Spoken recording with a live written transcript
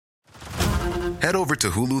Head over to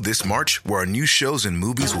Hulu this March, where our new shows and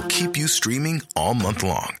movies will keep you streaming all month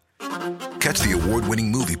long. Catch the award-winning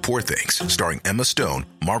movie Poor Things, starring Emma Stone,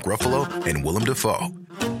 Mark Ruffalo, and Willem Dafoe.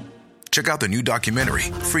 Check out the new documentary,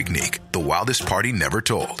 Freaknik, The Wildest Party Never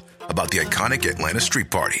Told, about the iconic Atlanta Street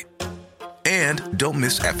Party. And don't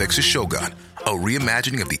miss FX's Shogun, a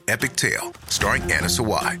reimagining of the epic tale, starring Anna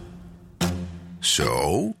Sawai.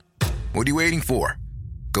 So, what are you waiting for?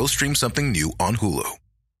 Go stream something new on Hulu.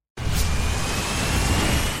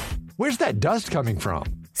 Where's that dust coming from?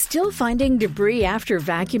 Still finding debris after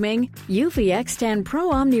vacuuming? Eufy X10 Pro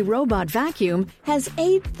Omni Robot Vacuum has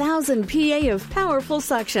 8,000 PA of powerful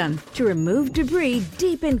suction to remove debris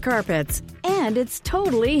deep in carpets. And it's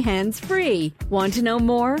totally hands-free. Want to know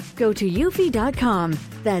more? Go to eufy.com.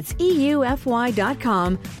 That's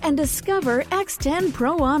EUFY.com and discover X10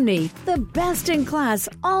 Pro Omni, the best-in-class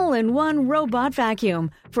all-in-one robot vacuum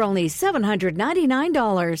for only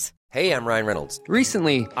 $799. Hey, I'm Ryan Reynolds.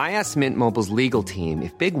 Recently, I asked Mint Mobile's legal team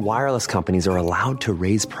if big wireless companies are allowed to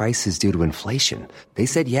raise prices due to inflation. They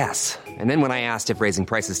said yes. And then when I asked if raising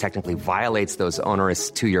prices technically violates those onerous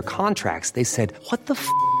two-year contracts, they said, "What the f***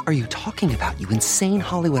 are you talking about, you insane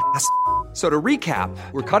Hollywood ass?" So to recap,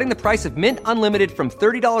 we're cutting the price of Mint Unlimited from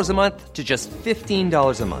 $30 a month to just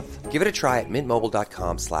 $15 a month. Give it a try at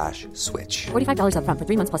mintmobile.com/switch. $45 up front for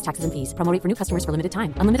 3 months plus taxes and fees. Promo rate for new customers for limited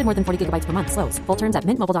time. Unlimited more than 40 gigabytes per month. Slows full terms at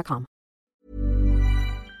mintmobile.com.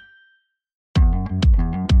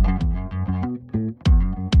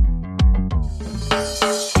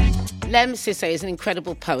 Lemn Sissay is an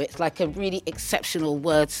incredible poet, like a really exceptional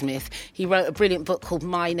wordsmith. He wrote a brilliant book called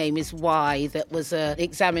My Name is Why that was an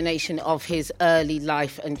examination of his early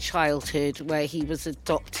life and childhood, where he was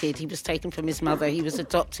adopted. He was taken from his mother. He was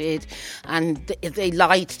adopted, and they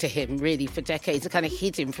lied to him, really, for decades. They kind of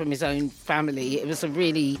hid him from his own family. It was a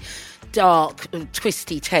really dark,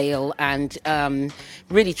 twisty tale and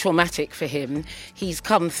really traumatic for him. He's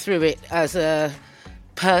come through it as a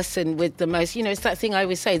person with the most, it's that thing I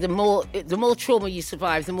always say, the more trauma you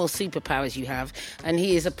survive, the more superpowers you have. And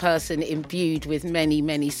he is a person imbued with many,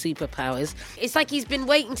 many superpowers. It's like he's been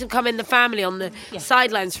waiting to come in the family on the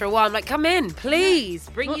sidelines for a while. I'm like, come in, please.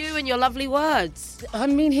 Bring you and your lovely words. I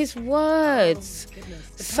mean, his words.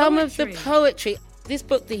 Some of the poetry. This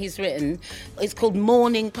book that he's written is called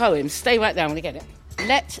Morning Poems. Stay right there, I'm going to get it.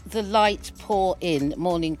 Let the light pour in,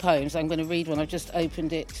 Morning Poems. I'm going to read one. I've just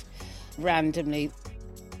opened it randomly.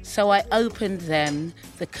 So I opened them,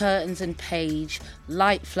 the curtains and page,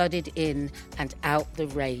 light flooded in and out the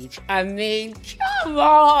rage. I mean, come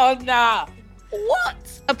on!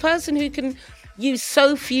 What? A person who can use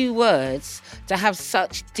so few words to have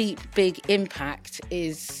such deep, big impact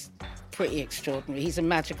is pretty extraordinary. He's a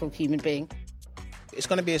magical human being. It's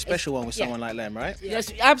going to be a special one with someone like Lemn, right?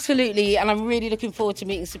 Yes, absolutely. And I'm really looking forward to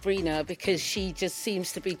meeting Sabrina, because she just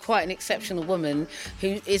seems to be quite an exceptional woman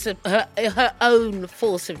who is her own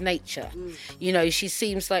force of nature. She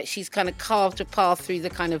seems like she's kind of carved a path through the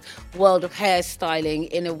kind of world of hairstyling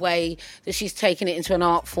in a way that she's taken it into an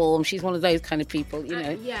art form. She's one of those kind of people,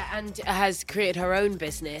 And has created her own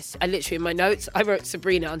business. I literally, in my notes, I wrote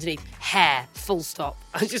Sabrina underneath, hair, full stop.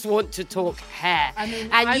 I just want to talk hair.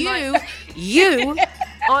 You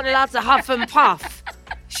aren't allowed to huff and puff.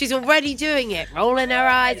 She's already doing it, rolling her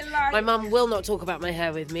eyes. My mum will not talk about my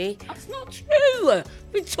hair with me. That's not true. We've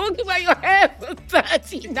been talking about your hair for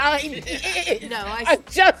 39 years. No, I'm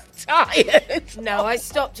just tired. No, I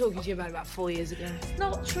stopped talking to you about 4 years ago. It's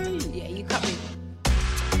not true. Yeah, you cut me.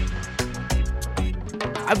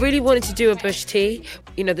 I really wanted to do a bush tea.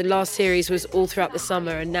 The last series was all throughout the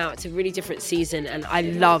summer, and now it's a really different season, and I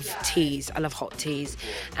love teas. I love hot teas,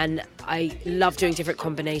 and I love doing different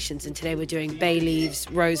combinations. And today we're doing bay leaves,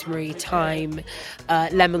 rosemary, thyme,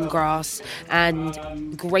 lemongrass,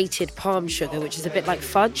 and grated palm sugar, which is a bit like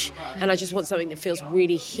fudge. And I just want something that feels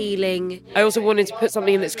really healing. I also wanted to put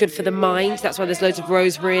something in that's good for the mind. That's why there's loads of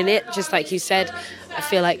rosemary in it. Just like you said, I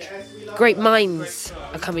feel like great minds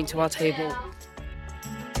are coming to our table.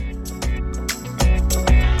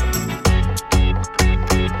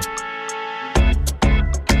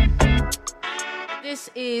 This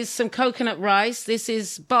is some coconut rice. This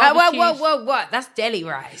is barbecue. What? That's deli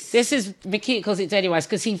rice. This is, Mikita calls it deli rice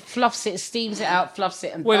because he fluffs it, steams it out, fluffs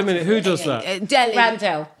it, and wait a minute, who does that? Deli.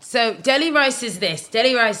 Randell. So deli rice is this.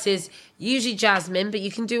 Deli rice is usually jasmine, but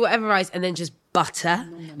you can do whatever rice, and then just butter,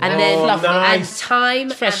 and then and thyme,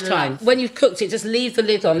 fresh and thyme. When you've cooked it, just leave the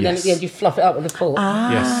lid on, and then at the end you fluff it up with a fork.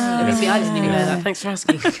 Yes. I didn't even know that. Thanks for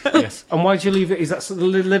asking. Yes. And why do you leave it? Is that so the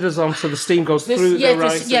lid is on so the steam goes through the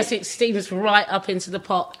rice? Yes, it steams right up into the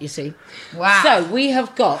pot, you see. Wow. So we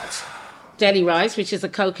have got deli rice, which is a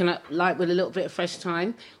coconut light with a little bit of fresh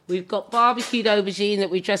thyme. We've got barbecued aubergine that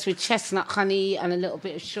we dressed with chestnut honey and a little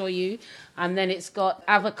bit of shoyu. And then it's got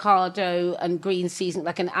avocado and green seasoning,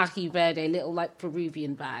 like an ají verde, little like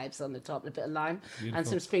Peruvian vibes on the top, a bit of lime, and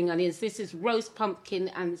some spring onions. This is roast pumpkin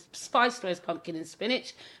and spiced roast pumpkin and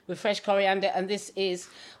spinach with fresh coriander. And this is,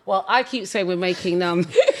 well, I keep saying we're making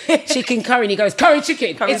chicken curry, and he goes, curry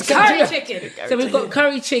chicken. It's curry chicken. So we've got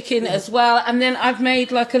curry chicken as well. And then I've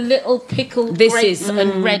made like a little pickled grapes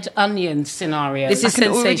and red onion scenario. This is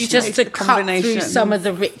sensational. Just to cut through some of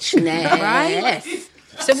the richness. Right?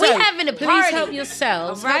 So we're having a party. Please help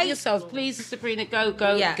yourselves. Right? Help yourselves. Please, Sabrina, go.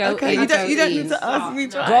 Yeah. Go. Okay, you don't need to ask me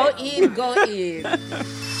twice. Go in.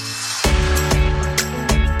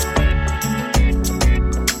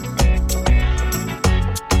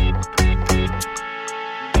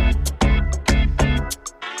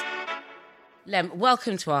 Lemn,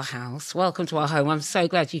 welcome to our house. Welcome to our home. I'm so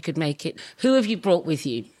glad you could make it. Who have you brought with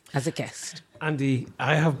you as a guest? Andy,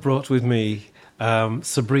 I have brought with me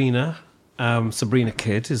Sabrina. Sabrina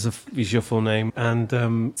Kidd is your full name, and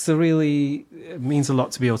it means a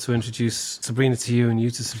lot to be able to introduce Sabrina to you and you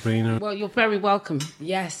to Sabrina. Well, you're very welcome.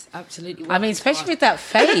 Yes, absolutely. I mean, especially with that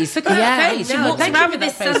face. Look at that face. She walks around with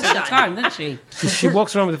that face all the time, doesn't she? She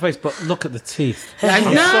walks around with the face, but look at the teeth.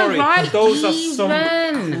 I'm sorry. Right, those are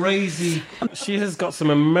some crazy. She has got some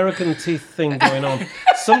American teeth thing going on.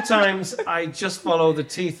 Sometimes I just follow the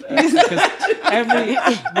teeth because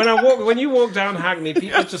when you walk down Hackney,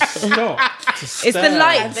 people just stop. It's the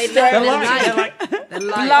light. They're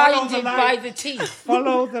blinded by the teeth.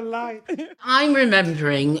 Follow the light. I'm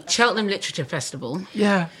remembering Cheltenham Literature Festival.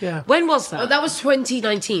 Yeah. When was that? Oh, that was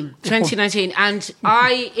 2019. 2019, and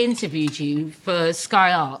I interviewed you for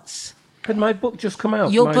Sky Arts. Had my book just come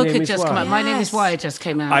out? Your book had just come out. My Name is Why just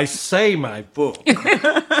came out. I say my book.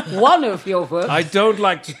 One of your books. I don't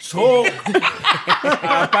like to talk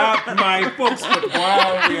about my books, but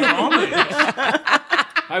while we're on it,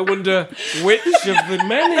 I wonder which of the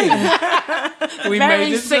many we Very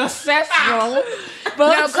made it successful.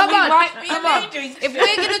 No, come on. If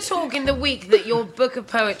we're going to talk in the week that your book of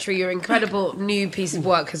poetry, your incredible new piece of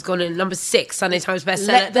work, has gone in number 6 Sunday Times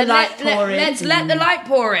bestseller, Let's let the light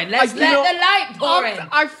pour in.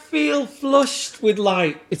 I feel flushed with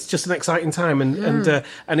light. It's just an exciting time, and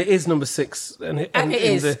it is number 6, and it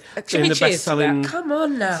is in the best-selling. Come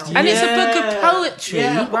on now, and it's a book of poetry,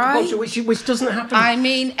 right? Which doesn't happen. I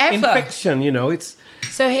mean, ever in fiction, it's.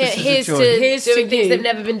 So here's to doing things that have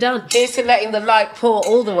never been done. Here's to letting the light pour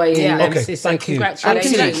all the way in. Yeah. Okay, thank you.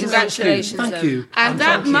 Congratulations. Thank you. And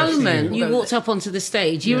that moment you walked up onto the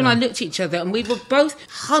stage, you and I looked at each other and we were both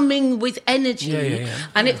humming with energy.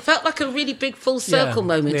 And it felt like a really big full circle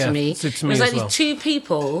moment to me. It was like these two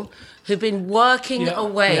people who've been working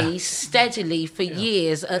away steadily for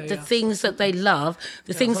years at the things that they love,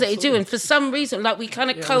 the things that they do. And for some reason, like we kind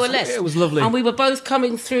of coalesced. It was lovely. And we were both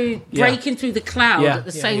coming through, breaking through the cloud at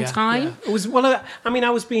the same time. It was I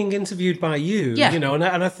was being interviewed by you, and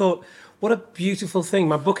I thought, what a beautiful thing.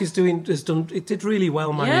 My book it did really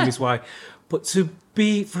well, My Name is Why. But for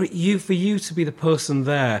you to be the person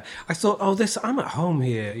there, I thought, I'm at home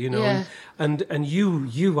here, and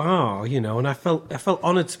you are, and I felt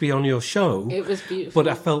honoured to be on your show. It was beautiful.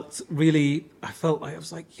 But I felt like I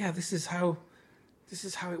was like, this is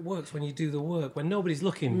how it works when you do the work. When nobody's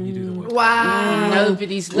looking, you do the work. Wow.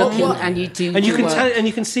 Nobody's looking and you do and you can work. tell, and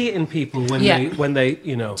you can see it in people when they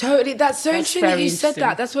Totally. That's so interesting that you said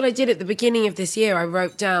that. That's what I did at the beginning of this year. I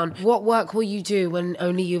wrote down, what work will you do when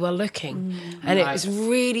only you are looking? And it was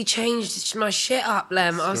really changed my shit up,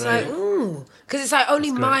 Lemn. I was like, ooh. Because it's like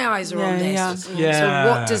only my eyes are on this. So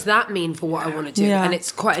what does that mean for what I want to do? And it's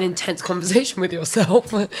quite an intense conversation with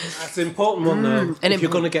yourself. That's an important one, though. And if you're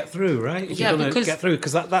going to get through, right? If you're going to get through,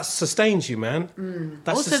 because that sustains you, man.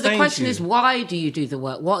 Also, the question is, why do you do the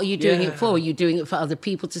work? What are you doing it for? Are you doing it for other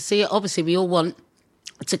people to see it? Obviously, we all want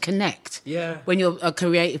to connect. Yeah. When you're a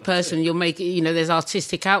creative person, you're making, there's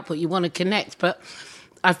artistic output, you want to connect, but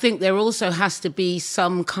I think there also has to be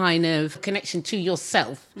some kind of connection to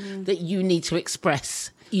yourself that you need to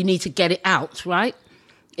express. You need to get it out, right?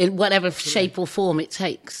 In whatever shape or form it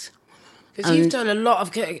takes. Because you've done a lot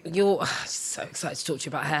of... You're so excited to talk to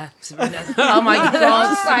you about hair, Sabrina. Oh my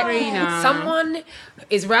God, Sabrina. Someone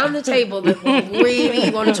is round the table that will really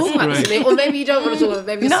want to talk about this with me. Or maybe you don't want to talk about it.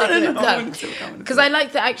 Maybe you're sick of it. Because I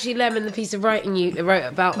like that actually, Lemn, the piece of writing you wrote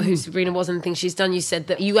about who Sabrina was and the things she's done, you said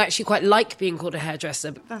that you actually quite like being called a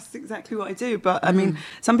hairdresser. That's exactly what I do. But, I mean,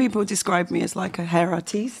 some people describe me as like a hair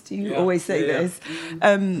artiste. You always say this.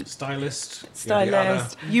 Stylist.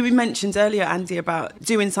 You mentioned earlier, Andy, about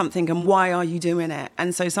doing something and why why are you doing it?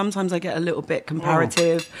 And so sometimes I get a little bit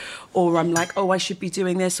comparative, or I'm like, oh, I should be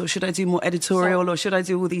doing this, or should I do more editorial, or should I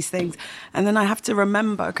do all these things? And then I have to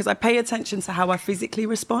remember, because I pay attention to how I physically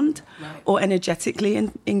respond or energetically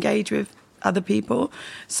engage with other people.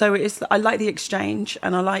 So I like the exchange,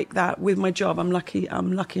 and I like that with my job. I'm lucky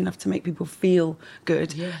enough to make people feel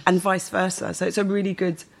good, and vice versa. So it's a really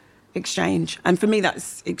good exchange, and for me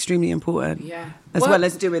that's extremely important. As well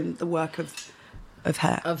as doing the work of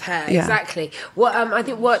hair. Exactly. I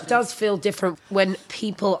think what does feel different when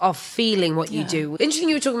people are feeling what you do. Interesting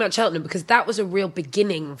you were talking about Cheltenham, because that was a real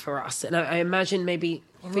beginning for us, and I imagine maybe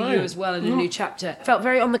for you as well in a new chapter. Felt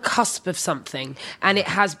very on the cusp of something, and it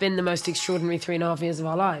has been the most extraordinary 3.5 years of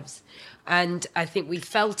our lives. And I think we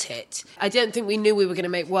felt it. I don't think we knew we were going to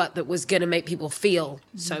make work that was going to make people feel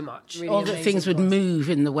so much. Really or that things would move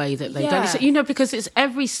in the way that they don't. So, because it's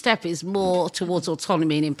every step is more towards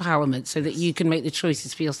autonomy and empowerment, so that you can make the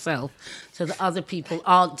choices for yourself, so that other people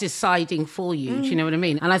aren't deciding for you. Do you know what I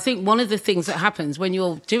mean? And I think one of the things that happens when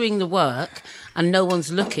you're doing the work and no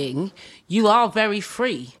one's looking, you are very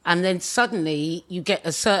free. And then suddenly you get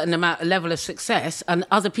a certain level of success, and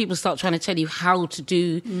other people start trying to tell you how to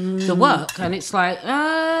do the work. And it's like,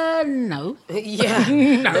 no. No.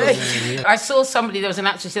 I saw somebody, there was an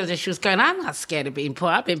actress the other day, she was going, I'm not scared of being poor.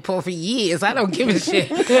 I've been poor for years. I don't give a shit.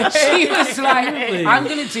 She was like, I'm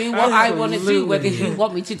going to do what I want to do, whether you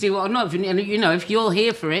want me to do it or not. And, if you're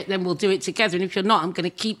here for it, then we'll do it together. And if you're not, I'm going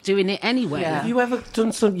to keep doing it anyway. Have you ever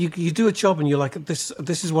done you do a job and you're like, this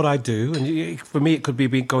is what I do, and for me it could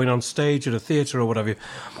be going on stage at a theatre or whatever,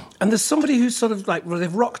 and there's somebody who's sort of like,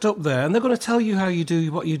 they've rocked up there and they're going to tell you how you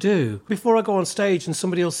do what you do. Before I go on stage, and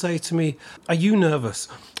somebody will say to me, are you nervous?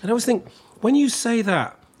 And I always think, when you say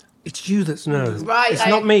that, it's you that's nervous. Right. It's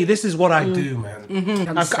not me. This is what I do, man.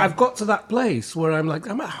 Mm-hmm. I've got to that place where I'm like,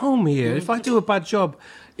 I'm at home here. If I do a bad job,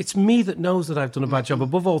 it's me that knows that I've done a bad job.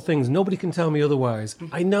 Above all things, nobody can tell me otherwise.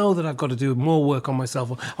 I know that I've got to do more work on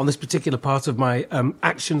myself, on this particular part of my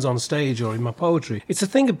actions on stage or in my poetry. It's a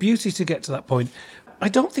thing of beauty to get to that point. I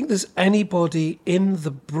don't think there's anybody in the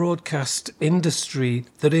broadcast industry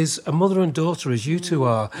that is a mother and daughter, as you two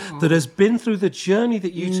are, that has been through the journey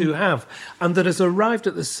that you two have, and that has arrived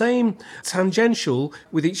at the same tangential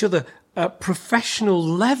with each other professional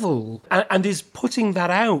level, and is putting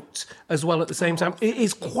that out as well at the same time. It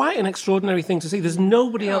is quite an extraordinary thing to see. There's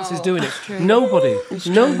nobody else is doing it. Nobody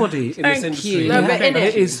in this industry. No, but and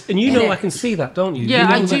it is, and you know I can see that, don't you? Yeah, you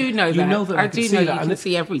know I do know that. You know that I do know you can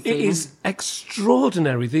see everything. It is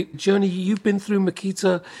extraordinary. The journey you've been through,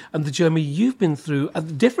 Makita, and the journey you've been through are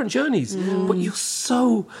different journeys. But you're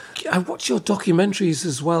so... I watch your documentaries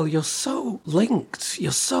as well. You're so linked.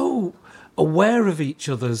 You're so aware of each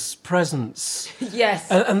other's presence. Yes.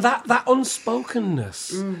 And that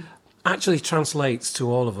unspokenness actually translates to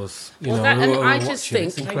all of us. I just think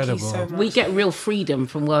it's incredible. Thank you so much. We get real freedom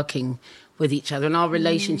from working with each other, and our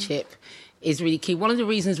relationship is really key. One of the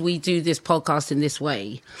reasons we do this podcast in this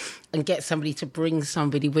way and get somebody to bring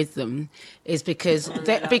somebody with them is because of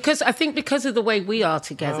the way we are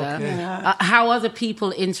together, how other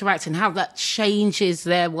people interact and how that changes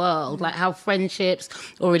their world, like how friendships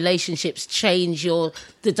or relationships change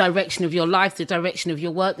the direction of your life, the direction of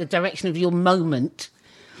your work, the direction of your moment.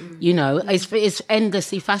 It's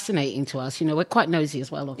endlessly fascinating to us. We're quite nosy as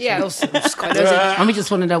well. Obviously. Yeah, also, just quite nosy. And we just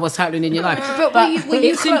want to know what's happening in your life. But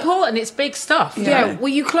it's important. It's big stuff. Yeah. Were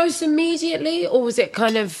you close immediately, or was it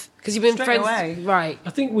kind of... Because you've been Straight friends... away. Right. I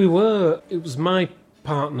think we were... It was my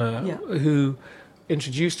partner who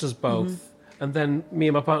introduced us both. And then me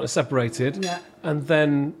and my partner separated. Yeah. And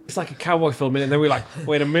then it's like a cowboy film, and then we're like,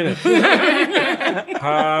 wait a minute.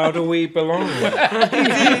 How do we belong? You did.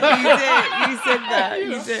 You said that.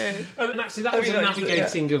 You did. And actually, that was a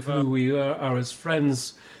navigating of who we are as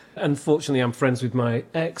friends. Unfortunately, I'm friends with my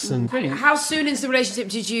ex. And how soon into the relationship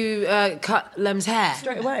did you cut Lem's hair?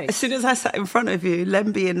 Straight away. As soon as I sat in front of you,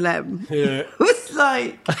 Lem being Lem, it was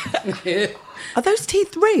like, are those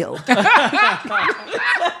teeth real?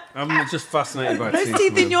 I'm just fascinated by those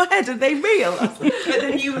teeth in your head, are they real? But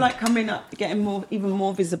then you were like coming up, getting even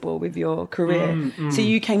more visible with your career. So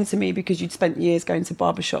you came to me because you'd spent years going to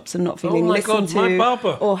barbershops and not feeling listened to. My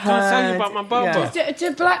barber. Or heard. Can I tell you about my barber? Yeah.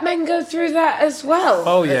 Do black men go through that as well?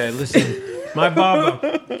 Oh yeah, listen. My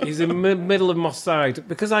barber, he's in the middle of Moss Side.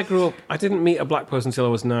 Because I grew up, I didn't meet a black person until I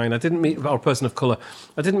was 9. I didn't meet a person of colour.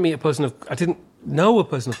 I didn't know a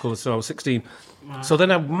person of colour until I was 16. Wow. So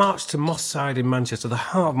then I marched to Moss Side in Manchester, the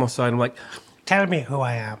heart of Moss Side. I'm like, tell me who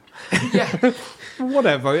I am. Yeah.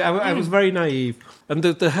 Whatever. I was very naive. And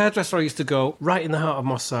the hairdresser I used to go, right in the heart of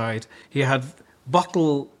Moss Side, he had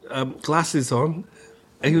bottle glasses on.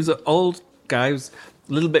 He was an old guy, he was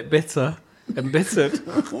a little bit bitter, embittered,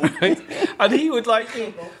 right? And he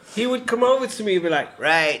would come over to me and be like,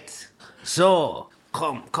 right, so,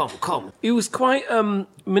 come. He was quite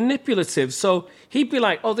manipulative, so he'd be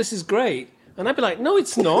like, oh, this is great. And I'd be like, no,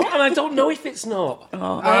 it's not. And I don't know if it's not. So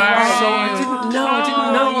I didn't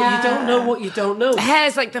know. Yeah. You don't know what you don't know.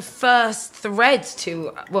 Hair's like the first thread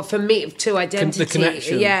to, well, for me, to identity. The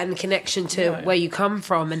connection. Yeah, and the connection to where you come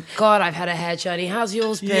from. And God, I've had a hair journey. How's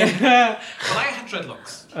yours been? Yeah. Well, I had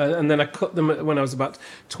dreadlocks. And then I cut them when I was about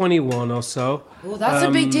 21 or so. Well, that's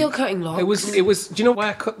a big deal, cutting locks. It was. Do you know why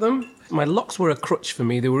I cut them? My locks were a crutch for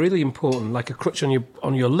me. They were really important, like a crutch on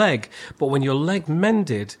your leg. But when your leg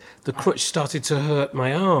mended, the crutch started to hurt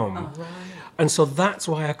my arm. Oh, right. And so that's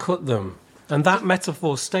why I cut them. And that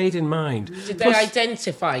metaphor stayed in mind. Did they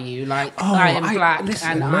identify you? Like, I am black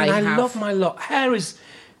and I love my lock. Hair is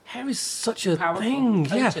such a thing.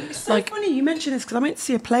 Yeah. It's so funny you mentioned this because I went to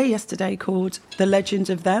see a play yesterday called The Legend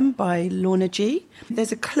of Them by Lorna G.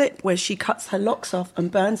 There's a clip where she cuts her locks off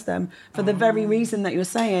and burns them for the very reason that you're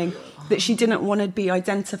saying, that she didn't want to be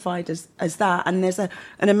identified as that. And there's an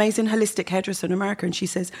amazing holistic hairdresser in America, and she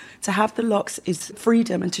says to have the locks is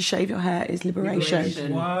freedom and to shave your hair is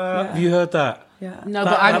liberation. Wow. Yeah. Have you heard that? Yeah. No,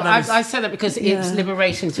 but I said that because it's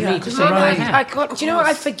liberation to me to shave my hair. Do you know what?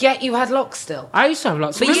 I forget you had locks still. I used to have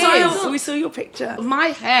locks. We saw your picture. My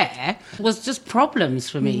hair was just problems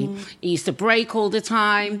for me. It used to break all the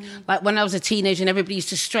time. Like when I was a teenager and everybody used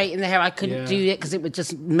to straighten their hair, I couldn't do it because it would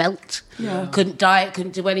just melt. Yeah. Couldn't dye it,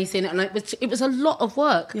 couldn't do anything. And it was a lot of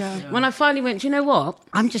work. Yeah. When I finally went, do you know what?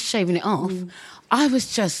 I'm just shaving it off. I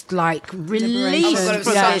was just like released from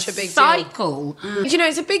such a big cycle. Do you know,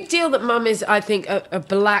 it's a big deal that Mum is, I think, a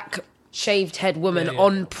black shaved head woman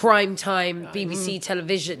on prime time BBC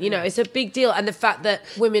television. You know, it's a big deal. And the fact that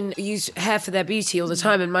women use hair for their beauty all the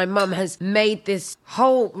time, and my mum has made this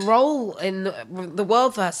whole role in the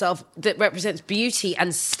world for herself that represents beauty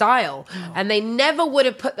and style. And they never would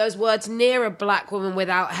have put those words near a black woman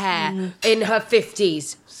without hair in her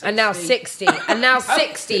 50s. And now 60. And now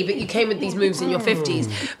 60, but you came with these moves in your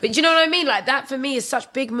 50s. But do you know what I mean? Like, that for me is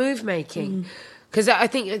such big move making. Because I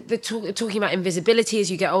think talking about invisibility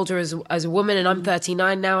as you get older as a woman, and I'm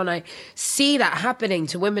 39 now, and I see that happening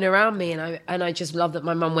to women around me, and I just love that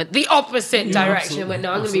my mum went the opposite direction and went,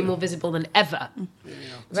 no, I'm going to be more visible than ever.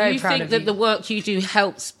 Do you think that the work you do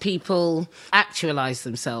helps people actualise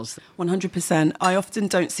themselves? 100%. I often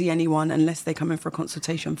don't see anyone unless they come in for a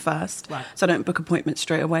consultation first. Right. So I don't book appointments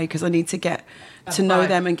straight away because I need to get to know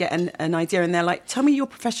them and get an idea. And they're like, tell me your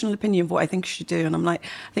professional opinion of what I think you should do. And I'm like,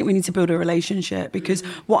 I think we need to build a relationship because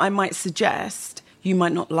what I might suggest you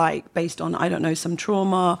might not like based on, I don't know, some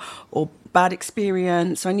trauma or bad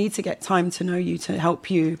experience. So I need to get time to know you to help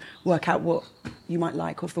you work out what you might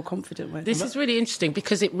like or feel confident with. This is really interesting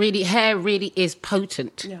because hair really is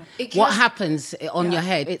potent. Yeah. What happens on your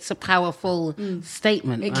head, it's a powerful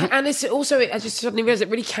statement. And it's also, I just suddenly realised it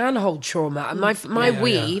really can hold trauma. And my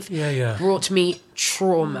weave brought me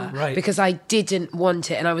trauma because I didn't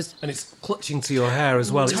want it, and I was... And it's clutching to your hair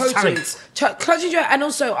as well. Totally. It's tight. Clutching to your hair, and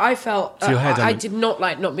also I felt... I did not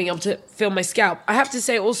like not being able to feel my scalp. I have to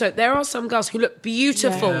say also, there are some girls who look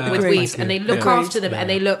beautiful with weaves, and they look after them, and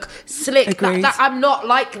they look slick. I'm not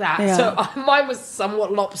like that. Yeah. So mine was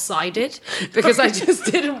somewhat lopsided because I just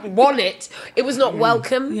didn't want it. It was not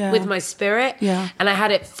welcome with my spirit. Yeah. And I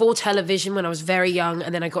had it for television when I was very young,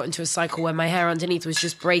 and then I got into a cycle where my hair underneath was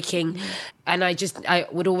just breaking. And I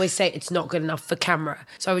would always say it's not good enough for camera.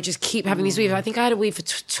 So I would just keep having these weaves. I think I had a weave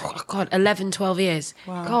for 11, 12 years.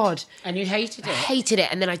 Wow. God. And you hated it? I hated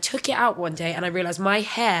it. And then I took it out one day and I realised my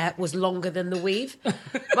hair was longer than the weave.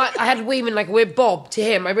 I had a weave in like a weird bob to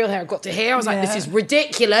here. My real hair got to here. I was like, this is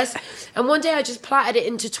ridiculous. And one day I just plaited it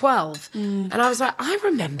into 12. And I was like, I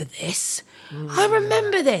remember this. I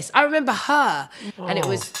remember this. I remember her. And it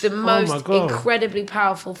was the most incredibly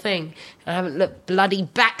powerful thing. I haven't looked bloody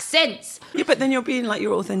back since. Yeah, but then you're being like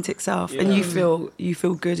your authentic self and you feel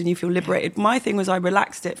good and you feel liberated. My thing was I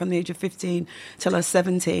relaxed it from the age of 15 till I was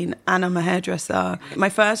 17, and I'm a hairdresser. My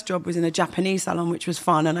first job was in a Japanese salon, which was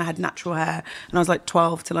fun, and I had natural hair, and I was like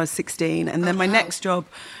 12 till I was 16. And then my next job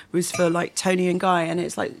was for like Tony and Guy, and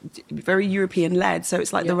it's like very European led, so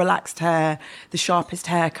it's like the relaxed hair, the sharpest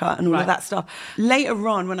haircut and all of that stuff. Later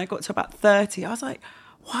on, when I got to about 30, I was like,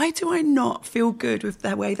 why do I not feel good with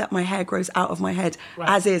the way that my hair grows out of my head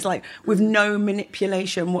as is, like with no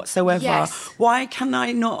manipulation whatsoever? Yes. Why can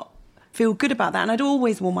I not feel good about that? And I'd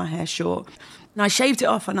always worn my hair short. And I shaved it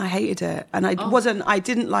off and I hated it. And I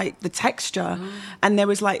didn't like the texture. And there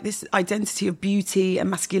was like this identity of beauty and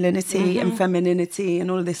masculinity and femininity and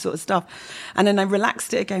all of this sort of stuff. And then I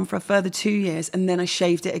relaxed it again for a further 2 years. And then I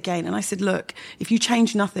shaved it again. And I said, look, if you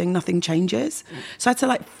change nothing, nothing changes. So I had to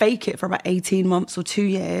like fake it for about 18 months or 2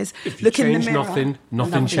 years. If you change nothing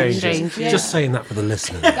changes. Yeah. Just saying that for the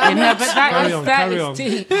listeners. But that is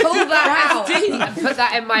deep. Pull that out and put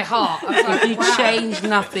that in my heart. I was like, If you change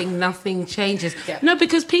nothing changes. Yeah. No,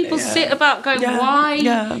 because people sit about going,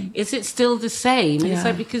 why is it still the same? And it's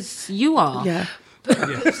like, because you are. Yeah.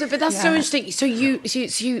 But that's so interesting. So you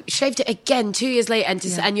shaved it again 2 years later,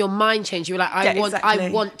 and your mind changed. You were like, I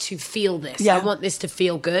want to feel this. Yeah. I want this to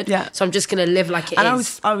feel good. Yeah. So I'm just going to live like it and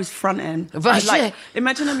is. I was fronting. Right. Like,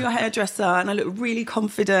 imagine I'm your hairdresser and I look really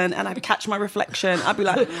confident and I catch my reflection. I'd be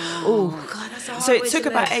like, oh. God, that's a hard So it way took to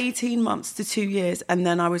about live. 18 months to 2 years. And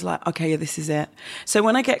then I was like, okay, this is it. So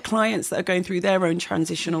when I get clients that are going through their own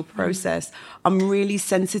transitional process, I'm really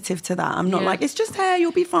sensitive to that. I'm not like, it's just hair,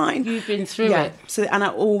 you'll be fine. You've been through it. So, and I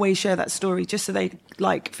always share that story just so they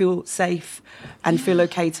like feel safe and feel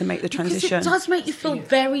okay to make the transition. Because it does make you feel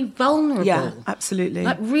very vulnerable. Yeah, absolutely.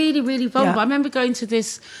 Like really, really vulnerable. Yeah. I remember going to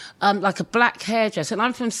this, like a black hairdresser, and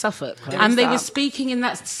I'm from Suffolk, and they were speaking in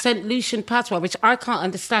that St. Lucian patois, which I can't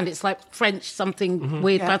understand. It's like French something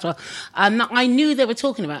weird patois. And I knew they were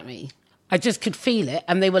talking about me. I just could feel it,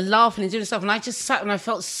 and they were laughing and doing stuff, and I just sat and I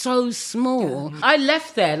felt so small. I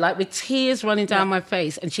left there like with tears running down my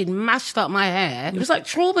face, and she'd mashed up my hair. It was like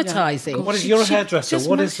traumatising. What is your hairdresser? Just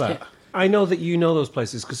What is mashed that? it. I know that you know those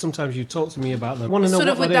places because sometimes you talk to me about them. I want to know Sort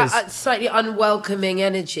of what with that is. that slightly unwelcoming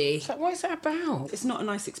energy. It's like, what is that about? It's not a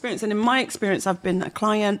nice experience. And in my experience, I've been a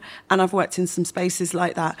client and I've worked in some spaces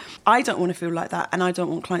like that. I don't want to feel like that, and I don't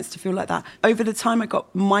want clients to feel like that. Over the time, I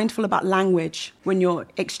got mindful about language when you're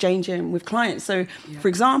exchanging with clients. So, for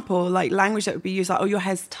example, like language that would be used like, oh, your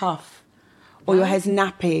hair's tough. Or your hair's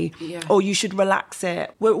nappy, or you should relax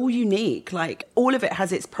it. We're all unique. Like, all of it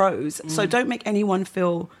has its pros. So don't make anyone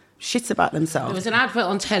feel shit about themselves. There was an advert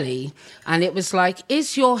on telly, and it was like,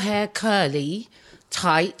 is your hair curly,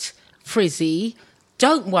 tight, frizzy?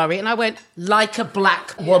 Don't worry. And I went, like a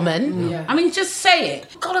black woman. Yeah. I mean, just say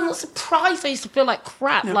it. God, I'm not surprised I used to feel like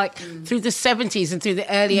crap, like through the 70s and through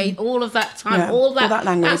the early 80s, all of that time, all that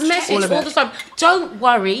language, that message, all the time. Don't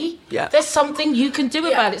worry. Yeah. There's something you can do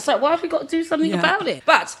about it. It's like, why have we got to do something about it?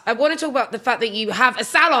 But I want to talk about the fact that you have a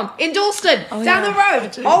salon in Dalston, down the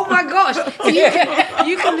road. Oh my gosh. So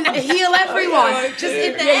you can heal everyone just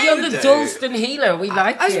in the end. You're the Dalston healer. We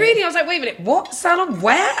like I was reading, I was like, wait a minute, what salon?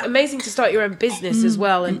 Where? Amazing to start your own business as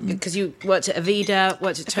well, and because you worked at Avida,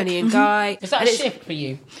 worked at Tony and Guy. Is that a shift for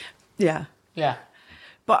you? Yeah. Yeah.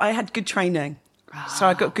 But I had good training. So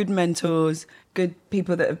I got good mentors, good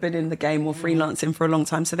people that have been in the game or freelancing for a long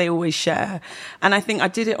time. So they always share. And I think I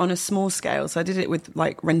did it on a small scale. So I did it with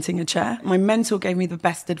like renting a chair. My mentor gave me the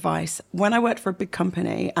best advice. When I worked for a big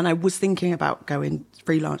company and I was thinking about going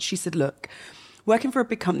freelance, she said, look, working for a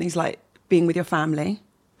big company is like being with your family.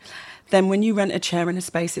 Then when you rent a chair in a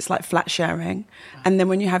space, it's like flat sharing. And then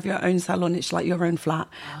when you have your own salon, it's like your own flat.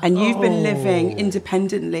 And you've been living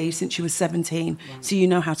independently since you were 17. So you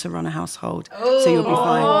know how to run a household. So you'll be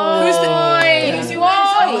fine. Who's the boy? Who's your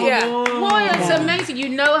household? Why? It's amazing. You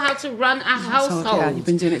know how to run a household. Yeah, you've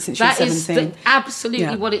been doing it since you were 17. That is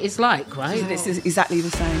absolutely what it is like, right? It's exactly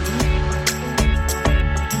the same.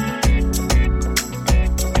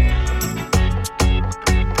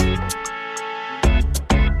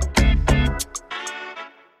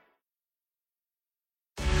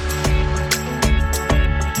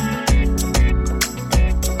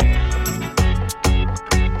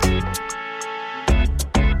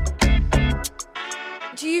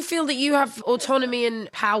 Do you feel that you have autonomy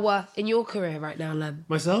and power in your career right now, Lemn?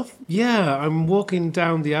 Myself? Yeah, I'm walking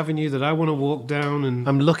down the avenue that I want to walk down, and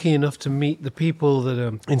I'm lucky enough to meet the people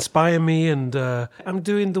that inspire me, and I'm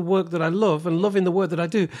doing the work that I love and loving the work that I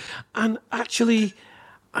do. And actually,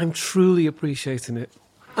 I'm truly appreciating it.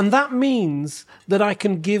 And that means that I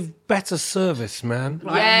can give better service, man.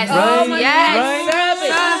 Yes. Right?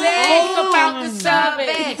 Talk about the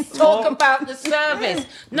service. Talk about the service.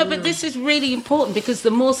 No, but this is really important because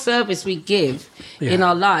the more service we give in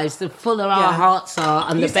our lives, the fuller our hearts are,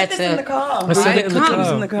 and the better. Said this in the car. I said it in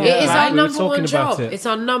the car. It is our We were number one talking job. about it. It's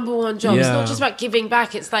our number one job. It's not just about giving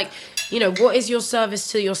back. It's like, what is your service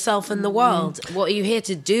to yourself and the world? What are you here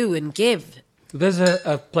to do and give? There's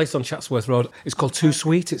a place on Chatsworth Road. It's called Too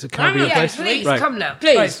Sweet. It's a Caribbean place. Please, Right. come now.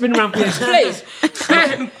 Please. Right, it's been around for Please.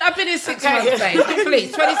 I've been here 6 months, babe.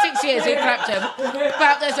 Please. 26 years in Clapton.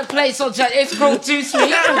 But there's a place on It's called Too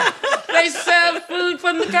Sweet. They serve food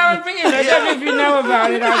from the Caribbean. I don't know if you know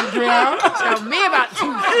about it, Andrea. Tell me about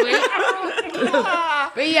Too Sweet.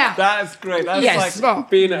 But yeah. That's great. That's like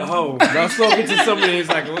being at home. I was talking to somebody who's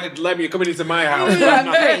like, Lemn, you're coming into my house.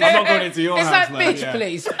 I'm not going into your house. It's like, bitch,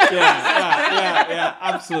 please. Yeah,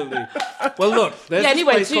 absolutely. Well, look, there's this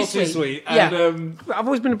place called Too Sweet. And I've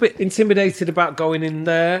always been a bit intimidated about going in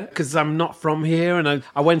there because I'm not from here. And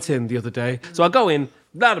I went in the other day. So I go in.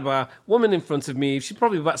 Blah, blah, blah, woman in front of me, she's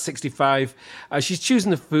probably about 65, she's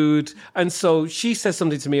choosing the food, and so she says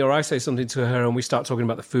something to me, or I say something to her, and we start talking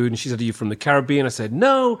about the food, and she said, are you from the Caribbean? I said,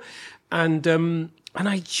 no, and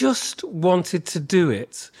I just wanted to do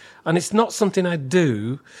it, and it's not something I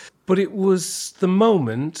do, but it was the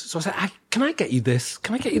moment, so I said, can I get you this?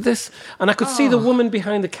 Can I get you this? And I could see the woman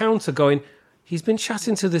behind the counter going, he's been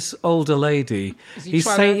chatting to this older lady. He's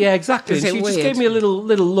saying, yeah, exactly. And she just gave me a little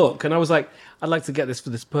look, and I was like, I'd like to get this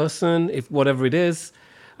for this person, if whatever it is.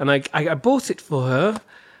 And I bought it for her,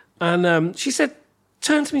 and she said,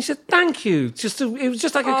 turned to me and said, thank you. It was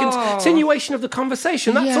just like a continuation of the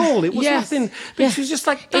conversation. That's all. It was nothing. But she was just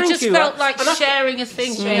like, thank you. It just felt like sharing a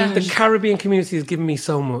thing. The Caribbean community has given me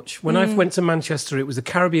so much. When I went to Manchester, it was a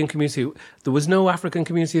Caribbean community. There was no African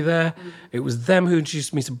community there. It was them who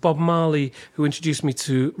introduced me to Bob Marley, who introduced me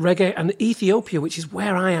to reggae, and Ethiopia, which is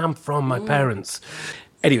where I am from, my parents.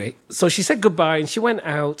 Anyway, so she said goodbye and she went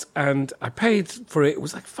out and I paid for it. It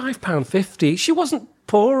was like £5.50. She wasn't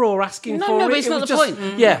poor or asking for it. No, but it's not the point.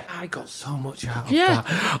 Yeah, I got so much out of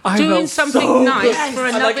that. Doing something nice for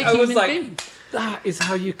another human being. That is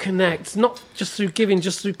how you connect, not just through giving,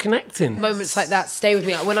 just through connecting. Moments like that stay with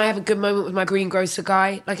me. When I have a good moment with my greengrocer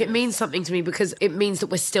guy, like it means something to me because it means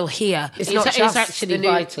that we're still here. It's actually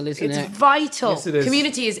vital, isn't it? It's vital. Yes, it is.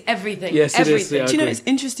 Community is everything. Yes, it is. Do you know, it's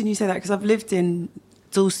interesting you say that because I've lived in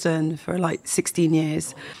Dalston for like 16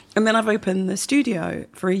 years. And then I've opened the studio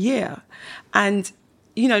for a year. And,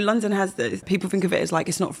 you know, London has people think of it as like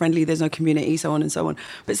it's not friendly, there's no community, so on and so on.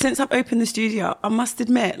 But since I've opened the studio, I must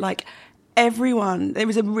admit, like, everyone, there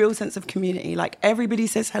is a real sense of community. Like, everybody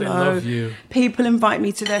says hello. They love you. People invite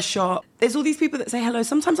me to their shop. There's all these people that say hello.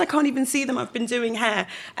 Sometimes I can't even see them. I've been doing hair.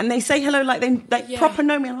 And they say hello like they proper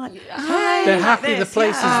know me. I'm like, hi. They're happy the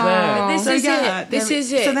place is there. This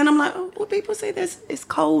is it. So then I'm like, well, people say it's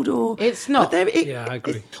cold or... It's not. Yeah, I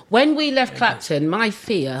agree. When we left Clapton, my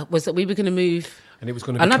fear was that we were going to move... And it was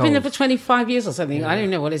going to be And I've been there cold. for 25 years or something. I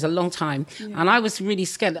don't know. Well, it's a long time. Yeah. And I was really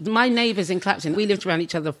scared. My neighbours in Clapton, we lived around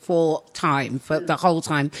each other for the whole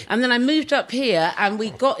time. And then I moved up here and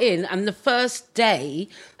we got in. And the first day,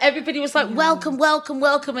 everybody was like, welcome, welcome,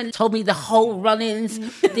 welcome. And told me the whole run-ins.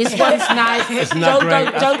 This one's nice.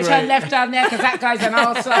 Don't turn left down there because that guy's an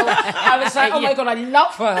arsehole. I was like, oh my God, I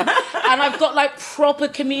love her. And I've got like proper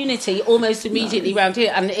community almost immediately around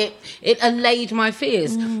here. And it allayed my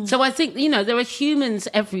fears. So I think, you know, there are humans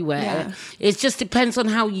everywhere. Yeah. It just depends on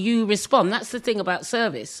how you respond. That's the thing about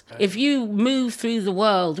service. If you move through the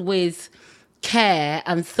world with care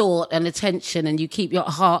and thought and attention and you keep your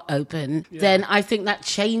heart open, then I think that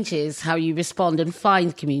changes how you respond and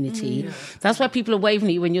find community. That's why people are waving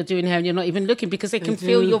at you when you're doing hair and you're not even looking because they can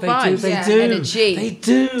feel your vibes. They do. Energy.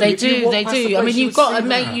 They do. I mean, you've got to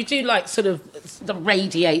make, you do like sort of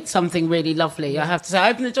radiate something really lovely. I have to say,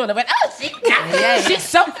 I opened the door and I went, oh, she's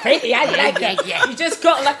so pretty. I like it. You just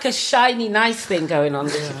got like a shiny, nice thing going on,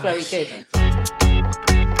 which is very good.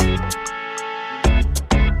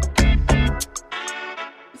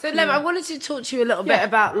 So, Lemn, I wanted to talk to you a little bit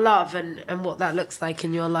about love and what that looks like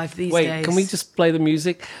in your life these days. Wait, can we just play the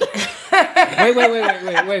music? wait.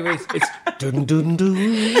 It's dun dun dun.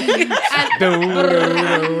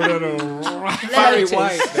 Very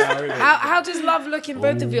white. How does love look in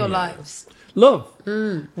both of your lives? Love?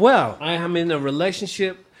 Well, I am in a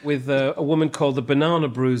relationship with a woman called the Banana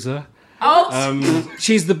Bruiser.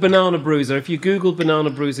 She's the Banana Bruiser. If you Google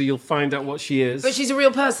Banana Bruiser, you'll find out what she is. But she's a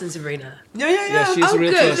real person, Sabrina. Yeah. She's a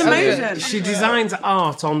real person. Amazing. She designs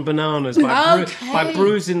art on bananas by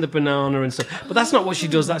bruising the banana and stuff. But that's not what she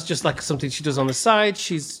does. That's just like something she does on the side.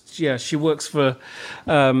 She works for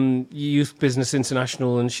Youth Business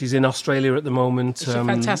International, and she's in Australia at the moment. She's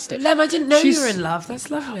fantastic. Lemn, I didn't know you were in love.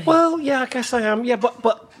 That's lovely. Well, yeah, I guess I am. Yeah,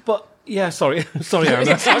 but yeah. Sorry, Aaron.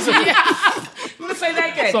 Let's say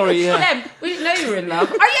that again. Sorry, yeah. Lemn, we didn't know you were in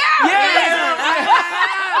love. I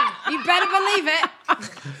am! You better believe it.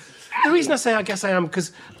 The reason I say I guess I am,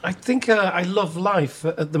 because I think I love life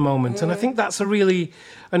at the moment, and I think that's an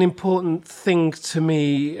important thing to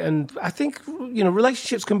me. And I think, you know,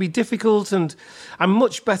 relationships can be difficult, and I'm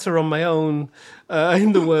much better on my own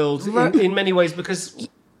in the world in many ways because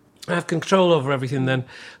I have control over everything. Then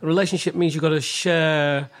a relationship means you've got to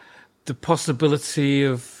share the possibility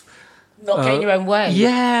of Not getting your own way.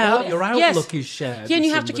 Yeah, your outlook is shared. Yeah, and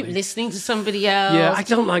you have to keep listening to somebody else. Yeah, I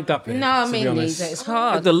don't like that bit. No, I mean, it's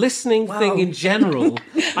hard. The listening thing in general,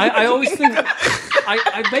 I always think,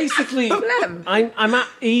 I basically, I'm at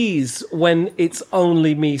ease when it's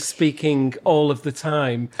only me speaking all of the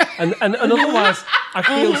time. And otherwise, I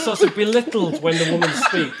feel sort of belittled when the woman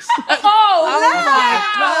speaks. My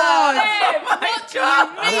God!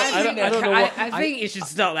 I think you should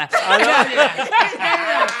stop that.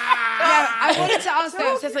 I wanted to ask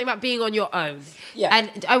you something about being on your own. Yeah.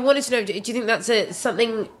 And I wanted to know, do you think that's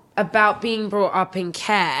something about being brought up in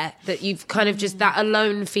care that you've kind of just, that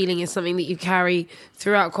alone feeling is something that you carry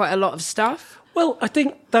throughout quite a lot of stuff? Well, I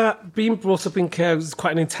think that being brought up in care is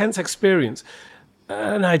quite an intense experience.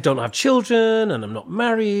 And I don't have children and I'm not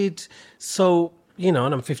married. So, and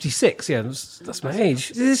I'm 56. Yeah, that's my age.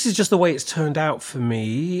 This is just the way it's turned out for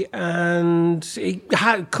me. And it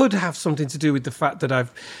could have something to do with the fact that I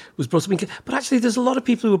was brought up in care. But actually, there's a lot of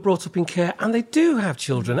people who are brought up in care and they do have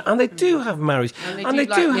children and they do have marriage. And they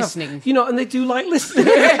do like listening. And they do like listening.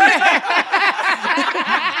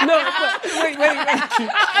 No, but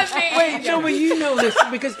wait, Joe, but you know this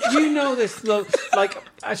because you know this. Like,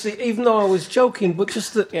 actually, even though I was joking, but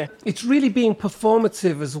just that it's really being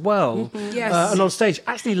performative as well. Mm-hmm. Yes. And on stage,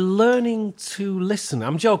 actually learning to listen.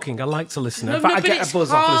 I'm joking. I like to listen. In fact, I get a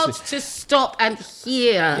buzz off listening. It's hard to stop and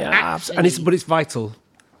hear. Yeah, and it's vital.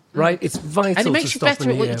 Right, it's vital. And it makes to you stop better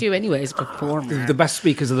at what you do anyway as a performer. The best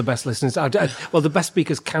speakers are the best listeners. Well, the best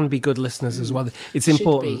speakers can be good listeners as well. It's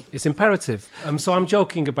important. It's imperative. So I'm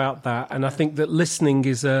joking about that, and I think that listening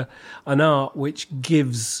is an art which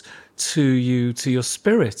gives to your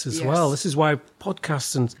spirit as well. This is why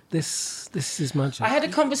podcasts and this is magic. I had a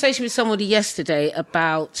conversation with somebody yesterday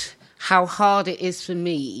about how hard it is for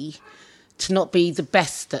me to not be the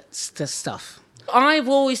best at the stuff. I've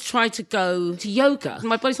always tried to go to yoga.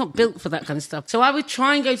 My body's not built for that kind of stuff. So I would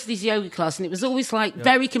try and go to these yoga classes, and it was always like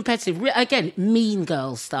very competitive. Again, mean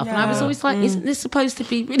girl stuff. Yeah. And I was always like, isn't this supposed to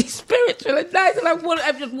be really spiritual and nice? And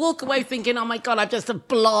I just walk away thinking, oh my God, I'm just a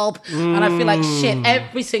blob. And I feel like shit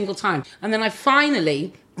every single time. And then I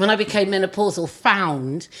finally, when I became menopausal,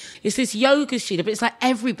 found it's this yoga studio, but it's like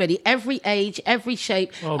everybody, every age, every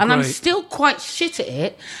shape. And great. I'm still quite shit at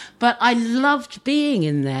it, but I loved being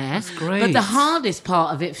in there. That's great. But the hardest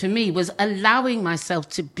part of it for me was allowing myself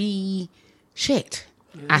to be shit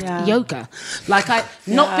at yoga. Like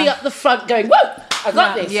not be up the front going, whoa, I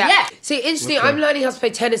got this. Yeah. See, interesting, I'm learning how to play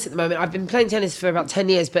tennis at the moment. I've been playing tennis for about 10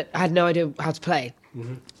 years, but I had no idea how to play.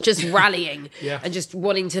 Mm-hmm. Just rallying and just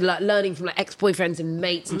wanting to learning from ex-boyfriends and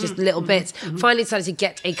mates and just little bits. Finally decided to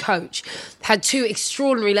get a coach. Had 2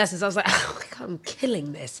 extraordinary lessons. I was like, oh my God, I'm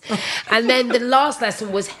killing this. And then the last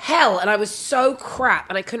lesson was hell, and I was so crap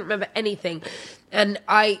and I couldn't remember anything. And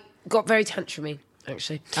I got very tantrumy.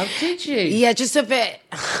 Actually. How did you? Yeah, just a bit.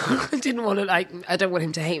 I didn't want to, I don't want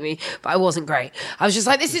him to hate me, but I wasn't great. I was just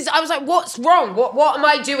like, I was like, what's wrong? What am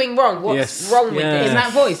I doing wrong? What's wrong with this? In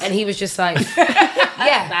that voice? And he was just like,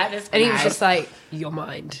 that is and he was just like, your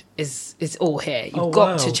mind is all here. You've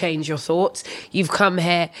got to change your thoughts. You've come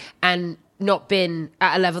here and not been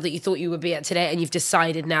at a level that you thought you would be at today, and you've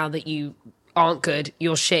decided now that you aren't good,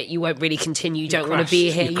 you're shit, you won't really continue, you don't want to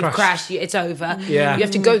be here, you've crashed, it's over. Yeah. You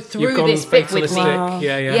have to go through this bit with me.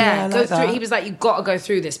 Go through. He was like, you've got to go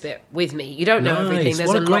through this bit with me. You don't know everything. There's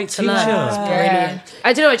a lot to learn. Brilliant.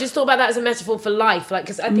 I don't know, I just thought about that as a metaphor for life, like,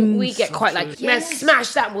 because I think we get quite like, let's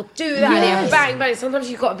smash that, we'll do that, bang, bang.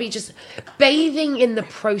 Sometimes you've got to be just bathing in the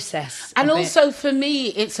process. And also for me,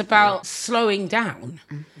 it's about slowing down.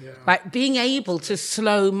 Like being able to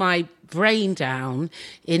slow my brain down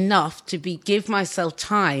enough to give myself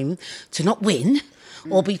time to not win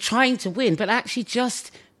or be trying to win, but actually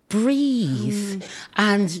just breathe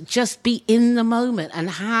and just be in the moment and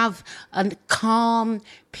have a calm,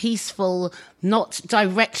 peaceful, not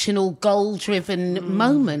directional, goal-driven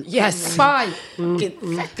moment. Yes. 5